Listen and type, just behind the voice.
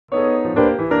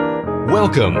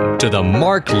Welcome to the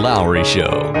Mark Lowry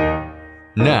Show.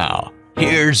 Now,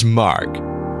 here's Mark.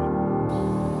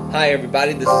 Hi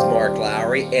everybody, this is Mark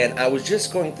Lowry, and I was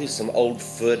just going through some old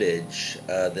footage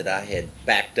that I had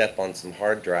backed up on some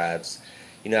hard drives.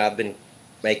 You know, I've been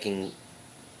making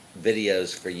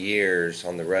videos for years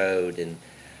on the road, and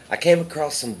I came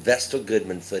across some Vestal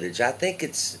Goodman footage. I think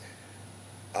it's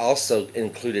also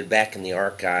included back in the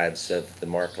archives of the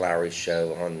Mark Lowry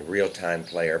Show on Real-Time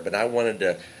Player, but I wanted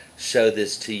to show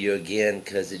this to you again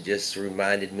because it just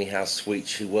reminded me how sweet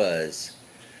she was.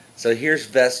 So here's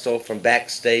Vestal from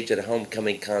backstage at a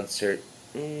homecoming concert,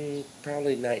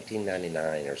 probably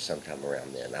 1999 or sometime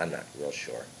around then. I'm not real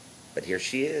sure, but here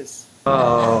she is.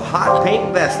 Oh, hot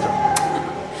pink Vestal.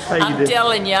 I'm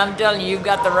telling you, you've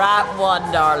got the right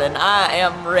one, darling. I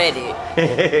am ready.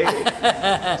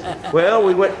 Well,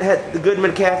 we had the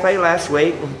Goodman Cafe last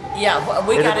week. Yeah,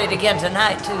 we got it again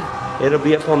tonight, too. It'll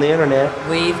be up on the internet.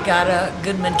 We've got a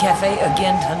Goodman Cafe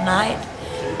again tonight.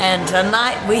 And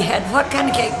tonight we had, what kind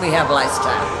of cake we have last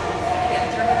time?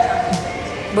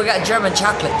 We got German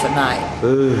chocolate tonight.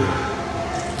 Ooh.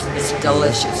 It's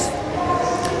delicious.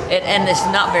 And it's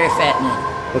not very fattening.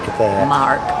 Look at that.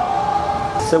 Mark.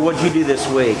 So what'd you do this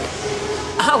week?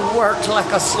 I worked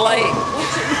like a slave.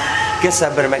 Guess I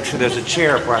better make sure there's a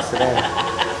chair before I sit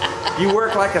down. You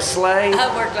work like a slave? I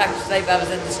worked like a slave. I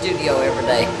was in the studio every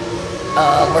day,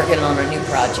 working on a new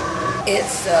project.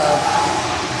 It's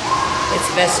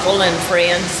Vestal and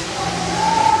Friends.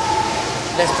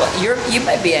 Vestal, you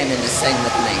may be aiming to sing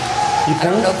with me. I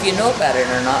don't know if you know about it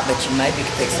or not, but you may be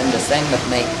fixing to sing with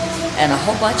me. And a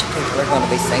whole bunch of people are going to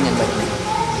be singing with me.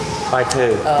 Like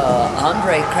who?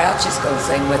 Andre Crouch is going to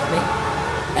sing with me.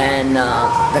 And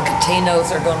the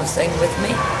Catinos are going to sing with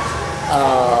me.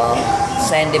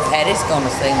 Sandy Patty's going to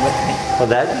sing with me. Well,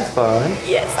 that'd be fun.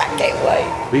 Yes, I can't wait.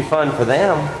 Be fun for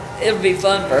them. It'll be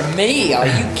fun for me. Are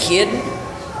you kidding?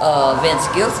 Vince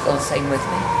Gill's going to sing with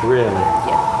me. Really?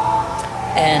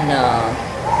 Yeah. And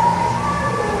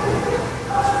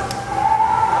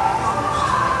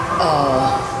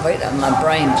wait, my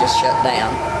brain just shut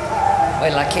down. Wait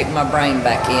till I kick my brain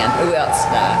back in. Who else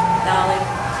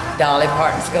died? Dolly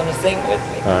Parton's going to sing with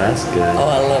me. Oh, that's good. Oh,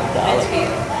 I love Dolly.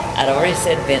 I'd already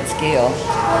said Vince Gill.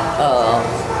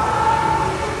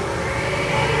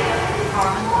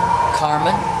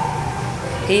 Carmen.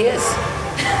 He is.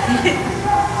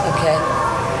 Okay.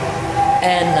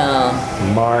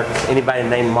 And Mark. Anybody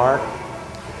named Mark?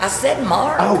 I said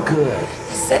Mark. Oh, good.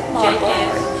 I said Mark.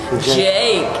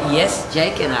 Jake. Yes,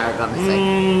 Jake and I are going to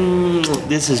sing.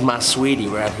 This is my sweetie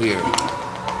right here.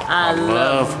 I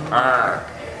love her.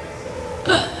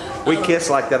 We kiss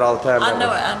like that all the time. I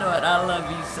know it. I love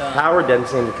you, son. Howard doesn't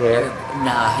seem to care.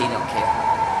 Nah, he don't care.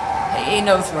 He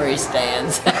knows where he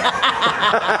stands.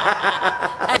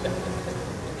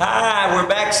 Hi, we're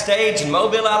backstage in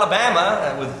Mobile,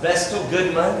 Alabama with Vestal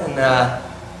Goodman, and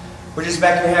we're just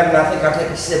back here having, I think I'll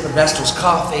take a sip of Vestal's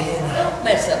coffee. Don't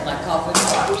mess up my coffee.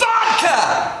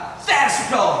 Vodka!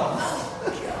 Vestal!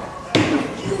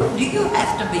 Do you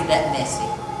have to be that messy?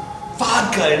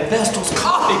 Vodka in Vestal's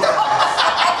coffee!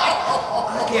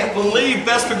 I can't believe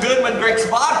Vestal Goodman drinks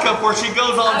vodka before she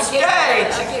goes on stage!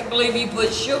 I can't believe you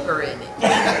put sugar in it.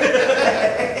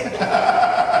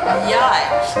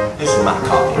 Yikes. This is my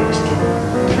coffee.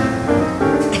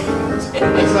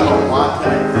 Is that a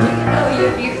latte? You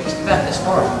know, you're just about this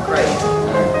far from crazy.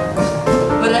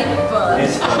 But ain't it fun?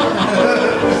 It's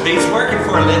fun. Beats working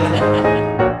for a living.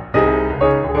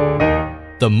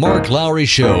 The Mark Lowry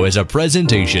Show is a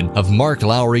presentation of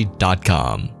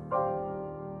marklowry.com.